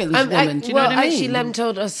 seconds, woman. Do you know what I mean? Actually, Lemn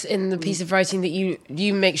told us in the piece of writing that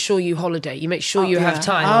you make sure you holiday. You make sure you have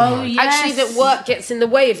time. Oh, yes. Actually, that work gets in the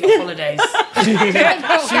way of your holidays. She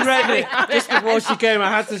read it just before she came. I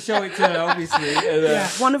had to show it to her, obviously.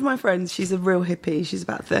 One of my friends, she's a real hippie. She's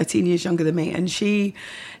about 13 years younger than me. And she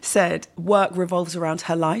said work revolves around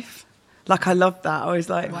her life. Like, I love that. I was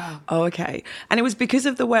like, wow. Oh, okay. And it was because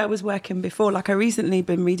of the way I was working before. Like, I recently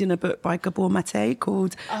been reading a book by Gabor Mate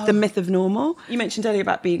called The Myth of Normal. You mentioned earlier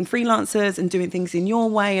about being freelancers and doing things in your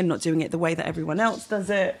way and not doing it the way that everyone else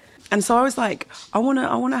does it. And so I was like, I want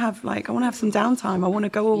to have some downtime. I want to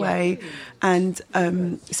go away. And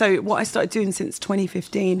so what I started doing since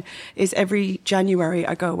 2015 is every January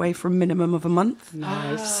I go away for a minimum of a month.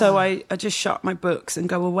 Nice. So I just shut my books and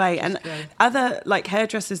go away. And other like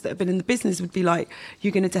hairdressers that have been in the business would be like,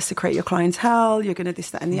 you're going to desecrate your clientele, you're going to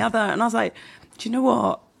this, that and the other. And I was like, do you know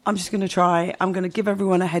what? I'm just going to try. I'm going to give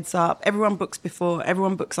everyone a heads up. Everyone books before.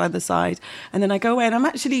 Everyone books either side. And then I go away and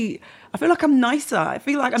I feel like I'm nicer. I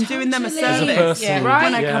feel like I'm doing them a service when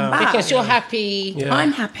I come back. Because you're happy. Yeah.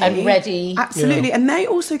 I'm happy. And ready. Absolutely. Yeah. And they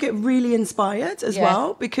also get really inspired as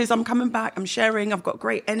well because I'm coming back, I'm sharing, I've got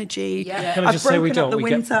great energy. Yeah. Can I just say we don't? We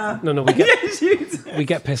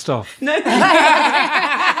get pissed off. No.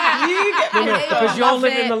 You get because you're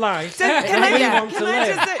living the life. So can I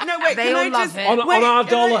just say, no, wait, they all love it. On our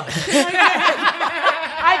dollar.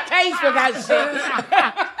 I paid for that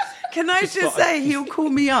shit. Can I just say, he'll call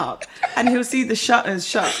me up and he'll see the shutters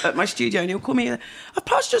shut at my studio and he'll call me, I've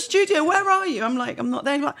passed your studio, where are you? I'm like, I'm not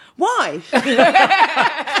there. He's like, why?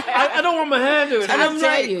 I don't want my hair doing it. And I'm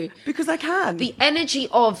like, because I can. The energy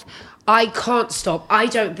of I can't stop, I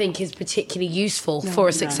don't think is particularly useful for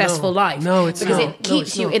a successful life. No, it's because not. it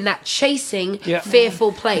keeps you in that chasing,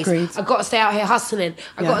 fearful place. Agreed. I've got to stay out here hustling.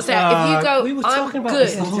 I've got to stay out. If you go, we were I'm talking about good.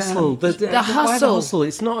 the hustle. The hustle.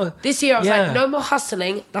 It's not a... This year I was like, no more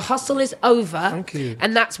hustling. The hustle is over. Thank you.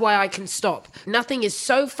 And that's why I can stop. Nothing is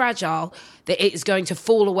so fragile that it is going to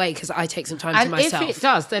fall away because I take some time to myself. And if it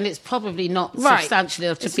does, then it's probably not substantial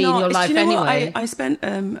enough to be in your life anyway. I spent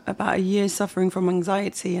about a year suffering from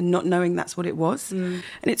anxiety and not knowing that's what it was. And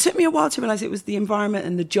it took me a while to realise it was the environment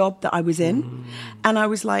and the job that I was in. And I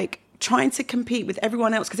was like, trying to compete with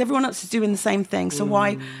everyone else because everyone else is doing the same thing, so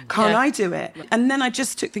why can't I do it? And then I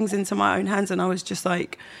just took things into my own hands and I was just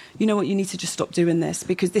like, you know what, you need to just stop doing this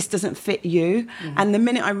because this doesn't fit you. And the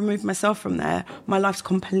minute I removed myself from there, my life's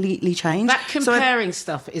completely changed. That comparing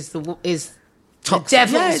stuff is toxic.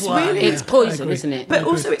 The devil's work. Really, it's poison, isn't it? But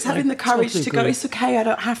also it's having the courage to go, it's okay, I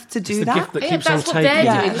don't have to do that. Gift that keeps that's on what taking.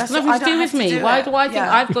 they're doing. It's nothing to do with me. Why do I think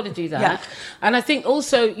I've got to do that? Yeah. And I think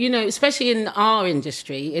also, you know, especially in our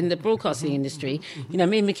industry, in the broadcasting industry, you know,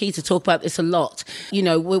 me and Makita talk about this a lot. You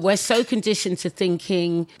know, we're so conditioned to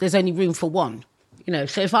thinking there's only room for one. You know,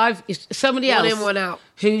 so if somebody else one in, one out,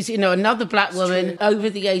 who's, you know, another black woman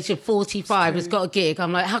over the age of 45 has got a gig,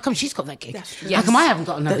 I'm like, how come she's got that gig? How come I haven't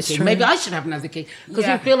got another gig? Maybe I should have another gig. Because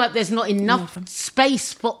we feel like there's not enough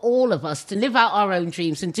space for all of us to live out our own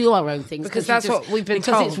dreams and do our own things. Because that's what we've been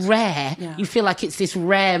told. Because it's rare. You feel like it's this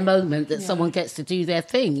rare moment that someone gets to do their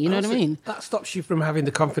thing. You know what I mean? That stops you from having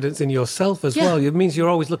the confidence in yourself as well. It means you're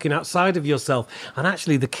always looking outside of yourself. And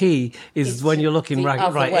actually the key is when you're looking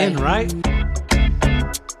right in, right?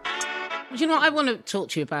 You know what I want to talk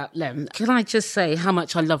to you about, Lemn? Can I just say how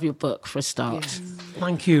much I love your book for a start? Yes.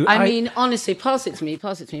 Thank you. I mean, honestly, pass it to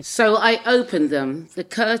me. So I opened them, the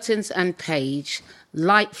curtains and page,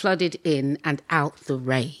 light flooded in and out the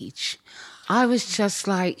rage. I was just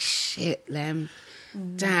like, shit, Lemn.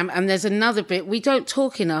 Damn. And there's another bit. We don't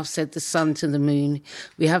talk enough, said the sun to the moon.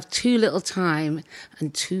 We have too little time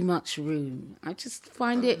and too much room. I just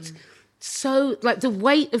find it... so, like, the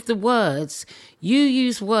weight of the words, you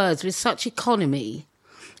use words with such economy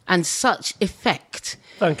and such effect.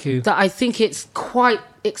 Thank you. That I think it's quite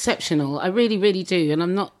exceptional. I really, really do. And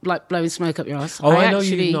I'm not, like, blowing smoke up your ass. Oh, I know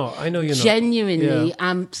you're not. I know you're not. Genuinely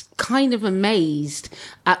am kind of amazed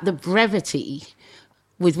at the brevity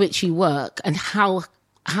with which you work and how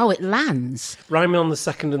it lands. Rhyming on the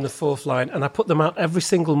second and the fourth line, and I put them out every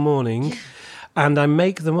single morning. And I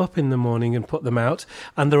make them up in the morning and put them out.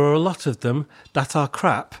 And there are a lot of them that are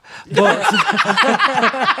crap. But,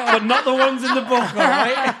 but not the ones in the book, all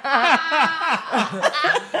right?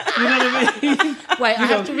 You know what I mean? Wait, I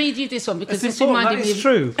have to read you this one because this reminded me of... It's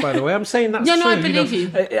true, by the way. I'm saying that's true. No, I believe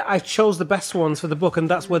you. I chose the best ones for the book, and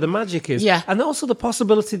that's where the magic is. Yeah. And also the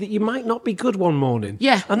possibility that you might not be good one morning.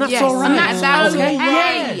 Yeah. And that's all right. And that's okay.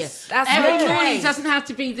 Yes. That's every okay. morning doesn't have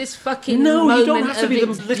to be this fucking No, moment you don't have to be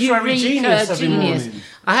the literary genius every morning.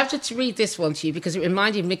 I have to read this one to you because it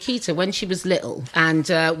reminded Makita when she was little and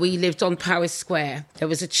we lived on Powis Square. There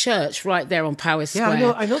was a church right there on Powis Square.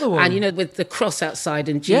 Yeah, I know the one. And, you know, with the cross outside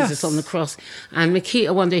and Jesus on the cross. And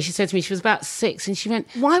Makita one day, she said to me, she was about 6, and she went,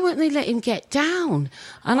 why won't they let him get down?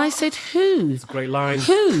 And I said, who? It's a great line.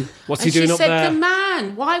 Who? What's he doing up there? She said, the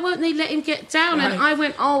man. Why won't they let him get down? Right. And I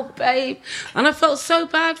went, oh, babe. And I felt so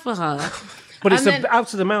bad for her. But it's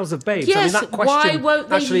out of the mouths of babes. Yes, I mean, that question why won't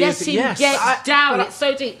they let him get down? It's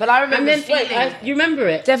so deep. But I remember feeling... you remember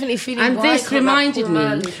it? Definitely feeling... And this reminded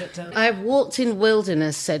me, I have walked in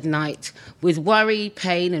wilderness, said night, with worry,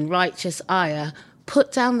 pain and righteous ire,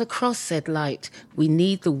 Put down the cross, said Light. We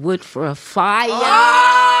need the wood for a fire.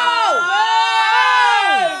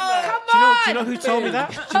 Do you know who told me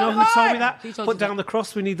that? Put down the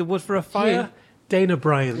cross, we need the wood for a fire. Yeah. Dana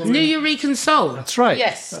Bryant. New Eureka Soul. That's right.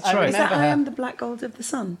 Yes, that's I right. Is that remember I her. Am the Black Gold of the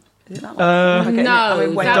Sun? Is it that one?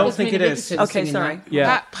 No, I don't think it is. Okay, sorry. Yeah,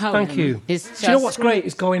 That poem thank you. is Do you know just- what's great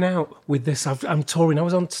is going out with this. I'm touring. I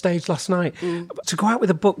was on stage last night. To go out with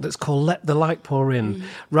a book that's called Let the Light Pour In,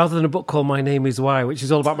 rather than a book called My Name Is Why, which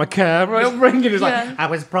is all about my care. My upbringing is like, I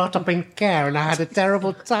was brought up in care and I had a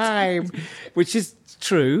terrible time, which is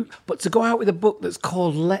true. But to go out with a book that's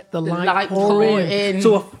called Let the Light Pour In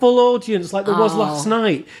to a full audience like there was last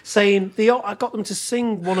night, saying I got them to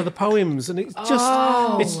sing one of the poems, and it's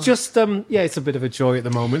just it's a bit of a joy at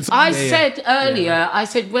the moment. I said earlier,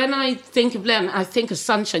 when I think of Lemn, I think of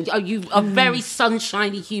sunshine. Oh, you are a very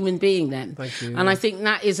sunshiny human being then. Thank you. And I think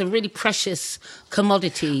that is a really precious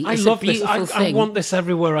commodity. I It's love a this. beautiful I thing. want this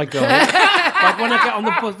everywhere I go. Like when I get on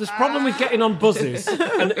the bus, there's a problem with getting on buses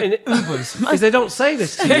and Ubers is they don't say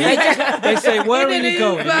this to you. They say, where are you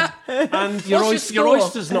going? And your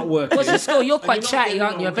oyster's not working. What's your score? You're quite chatty,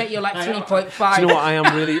 aren't you? I bet you're like 3.5. Do you know what? I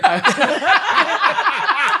am really...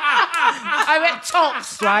 I went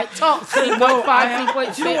tops, right? Tops, 3.5,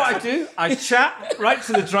 3.6. Do you know what I do? I chat right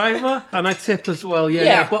to the driver and I tip as well,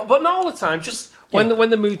 yeah. But not all the time, just when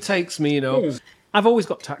the mood takes me, you know. I've always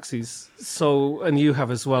got taxis, and you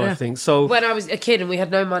have as well, I think. So when I was a kid and we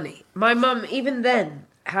had no money, my mum, even then,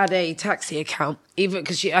 had a taxi account, even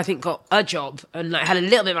because she, I think, got a job and like had a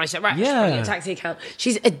little bit of money. She said, right, she's got a taxi account.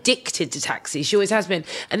 She's addicted to taxis. She always has been.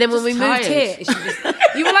 And then when we moved here,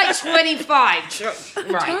 you were like 25,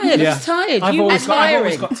 right? Tired. I've always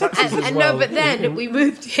got taxis as well. No, but then we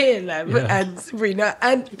moved here, Lem and Sabrina,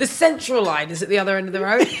 and the Central Line is at the other end of the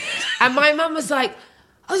road. And my mum was like,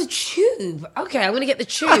 oh, the tube. Okay, I'm going to get the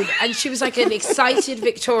tube. And she was like an excited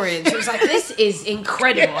Victorian. She was like, this is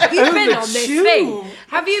incredible. Have you been on this thing?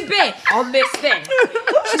 Have you been on this thing?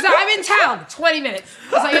 She's like, I'm in town. 20 minutes.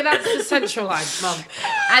 I was like, yeah, that's the Central Line, Mum.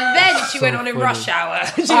 And then she went on in rush hour.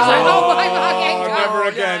 She was like, oh my fucking God. Never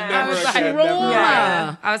again. I was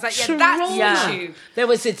like, yeah, that's the tube. There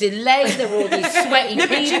was a delay. There were all these sweaty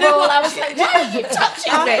people. I was like, why are you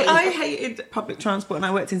touching me? I hated public transport, and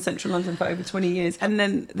I worked in central London for over 20 years. And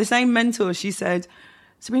then the same mentor, she said,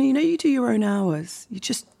 Sabrina, you do your own hours. You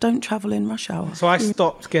just don't travel in rush hour. I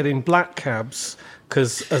stopped getting black cabs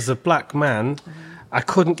because as a black man, I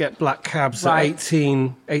couldn't get black cabs at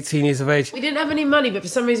 18 years of age. We didn't have any money, but for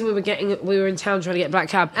some reason we were in town trying to get a black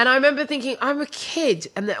cab. And I remember thinking, I'm a kid,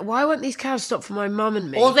 and why weren't these cabs stopped for my mum and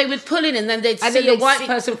me? Or they would pull in and then they'd see a white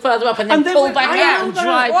person further up and then pull back out and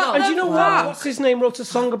drive off. And do you know what? What's his name wrote a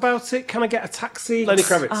song about it? Can I get a taxi? Lenny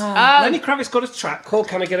Kravitz. Lenny Kravitz got a track called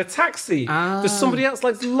Can I Get a Taxi? There's somebody else,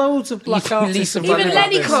 like loads of black artists. Even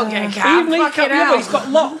Lenny can't get a cab. Even Lenny can't, but he's got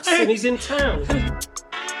locks and he's in town.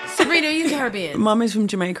 Sabrina, are you Caribbean? Mum is from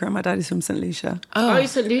Jamaica and my dad is from St. Lucia. Oh,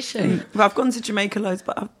 St. Lucia. Well, I've gone to Jamaica loads,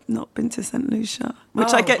 but I've not been to St. Lucia,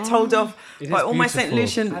 which I get told off by all my St.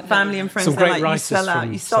 Lucian family and friends. Some They're great like, writers you sell out,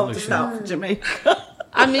 from you sold St. us out for Jamaica.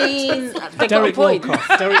 I mean, they got a Derek point.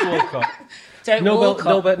 Walcott.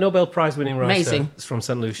 Nobel Prize winning writer. Amazing. Is from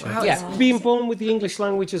St. Lucia. Wow, yeah. Being born with the English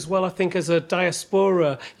language as well, I think as a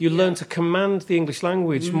diaspora, you learn to command the English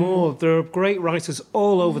language more. There are great writers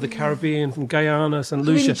all over the Caribbean, from Guyana, St.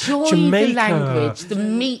 Lucia, enjoy Jamaica. the language, the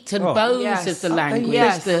meat and bones of the language.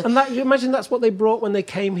 Yes. And that, you imagine that's what they brought when they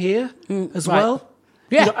came here as well.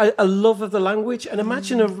 Yeah. You know, a love of the language. And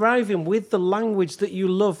imagine arriving with the language that you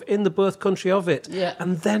love in the birth country of it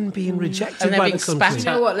and then being rejected And then by being the country. You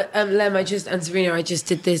know what, Lem, and Sabrina, I just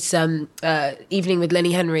did this evening with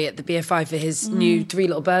Lenny Henry at the BFI for his new Three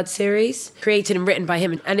Little Birds series, created and written by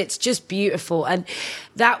him, and it's just beautiful. And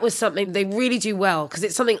that was something they really do well, because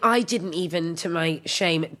it's something I didn't even, to my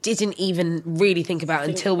shame, really think about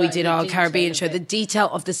until we did our Caribbean show. The detail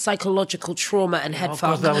of the psychological trauma and head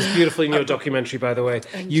fuck. God, that was beautiful in your documentary, by the way.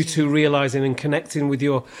 You two realising and connecting with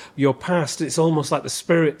your past. It's almost like the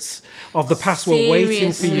spirits of the past were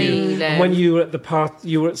waiting for you. Then. And when you were at the part,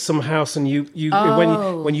 you were at some house, and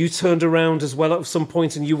when you turned around as well at some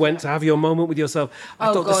point, and you went to have your moment with yourself.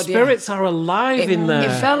 I thought the spirits are alive in there.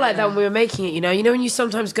 It felt like that when we were making it. You know when you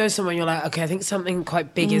sometimes go somewhere and you're like, okay, I think something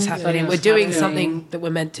quite big is happening. We're doing something that we're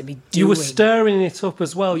meant to be doing. You were stirring it up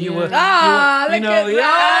as well. You were. Look at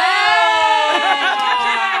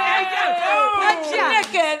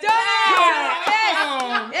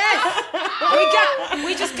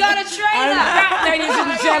We just got a trailer. That, ladies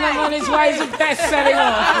and gentlemen, is why he's a best-selling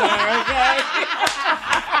author, okay?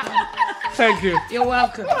 Thank you. You're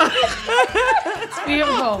welcome.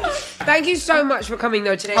 beautiful. Thank you so much for coming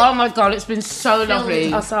though today. Oh my God, it's been so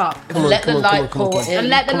lovely. Us up. Let the light pour in. And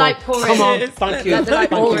let the light pour in. Come on, thank you. Let the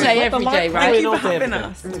light all day, every day, right? Thank you for having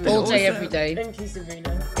us. All day, every day. Thank you,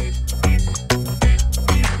 Sabrina.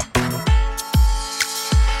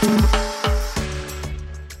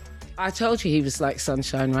 I told you he was like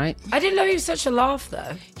sunshine, right? I didn't know he was such a laugh,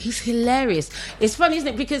 though. He's hilarious. It's funny, isn't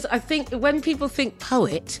it? Because I think when people think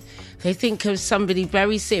poet, they think of somebody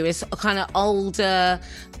very serious, kind of older.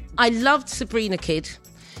 I loved Sabrina Kidd.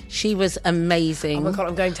 She was amazing. Oh my God,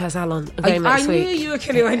 I'm going to her salon. I'm going next week. I knew you were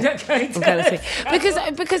going to end up going to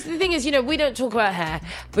because the thing is, we don't talk about hair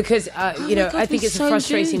because, God, I think it's a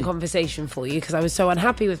frustrating conversation for you because I was so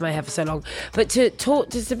unhappy with my hair for so long. But to talk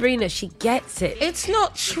to Sabrina, she gets it. It's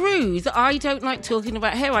not true that I don't like talking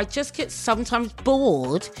about hair. I just get sometimes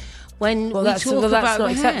bored when we talk about hair. That's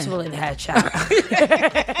not acceptable in hair chat.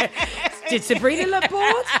 Did Sabrina look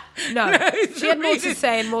bored? No, she had more to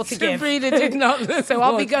say and more to give. Sabrina did not look So bored.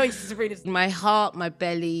 I'll be going to Sabrina's. My heart, my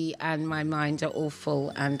belly and my mind are all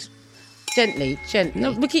full and gently.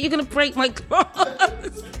 No, Mickey, you're going to break my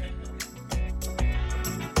glass.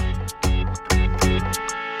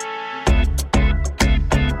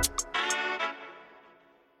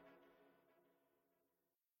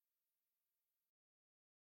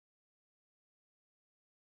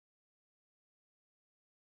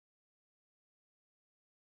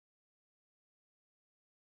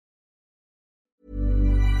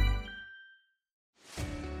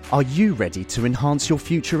 Are you ready to enhance your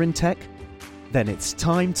future in tech? Then it's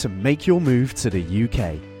time to make your move to the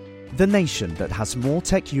UK, the nation that has more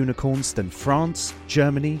tech unicorns than France,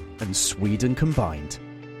 Germany and Sweden combined.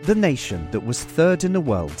 The nation that was third in the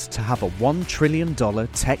world to have a $1 trillion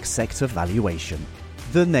tech sector valuation.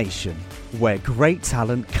 The nation where great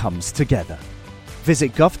talent comes together.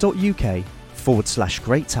 Visit gov.uk/great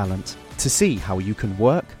talent to see how you can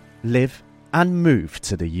work, live and move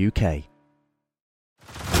to the UK.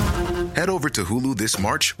 Head over to Hulu this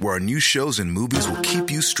March, where our new shows and movies will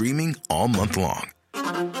keep you streaming all month long.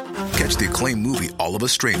 Catch the acclaimed movie All of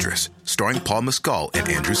Us Strangers, starring Paul Mescal and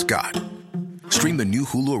Andrew Scott. Stream the new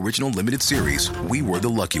Hulu original limited series We Were the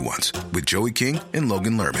Lucky Ones with Joey King and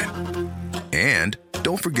Logan Lerman. And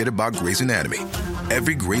don't forget about Grey's Anatomy.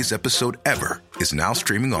 Every Grey's episode ever is now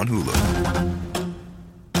streaming on Hulu.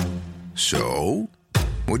 So,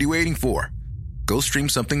 what are you waiting for? Go stream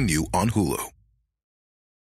something new on Hulu.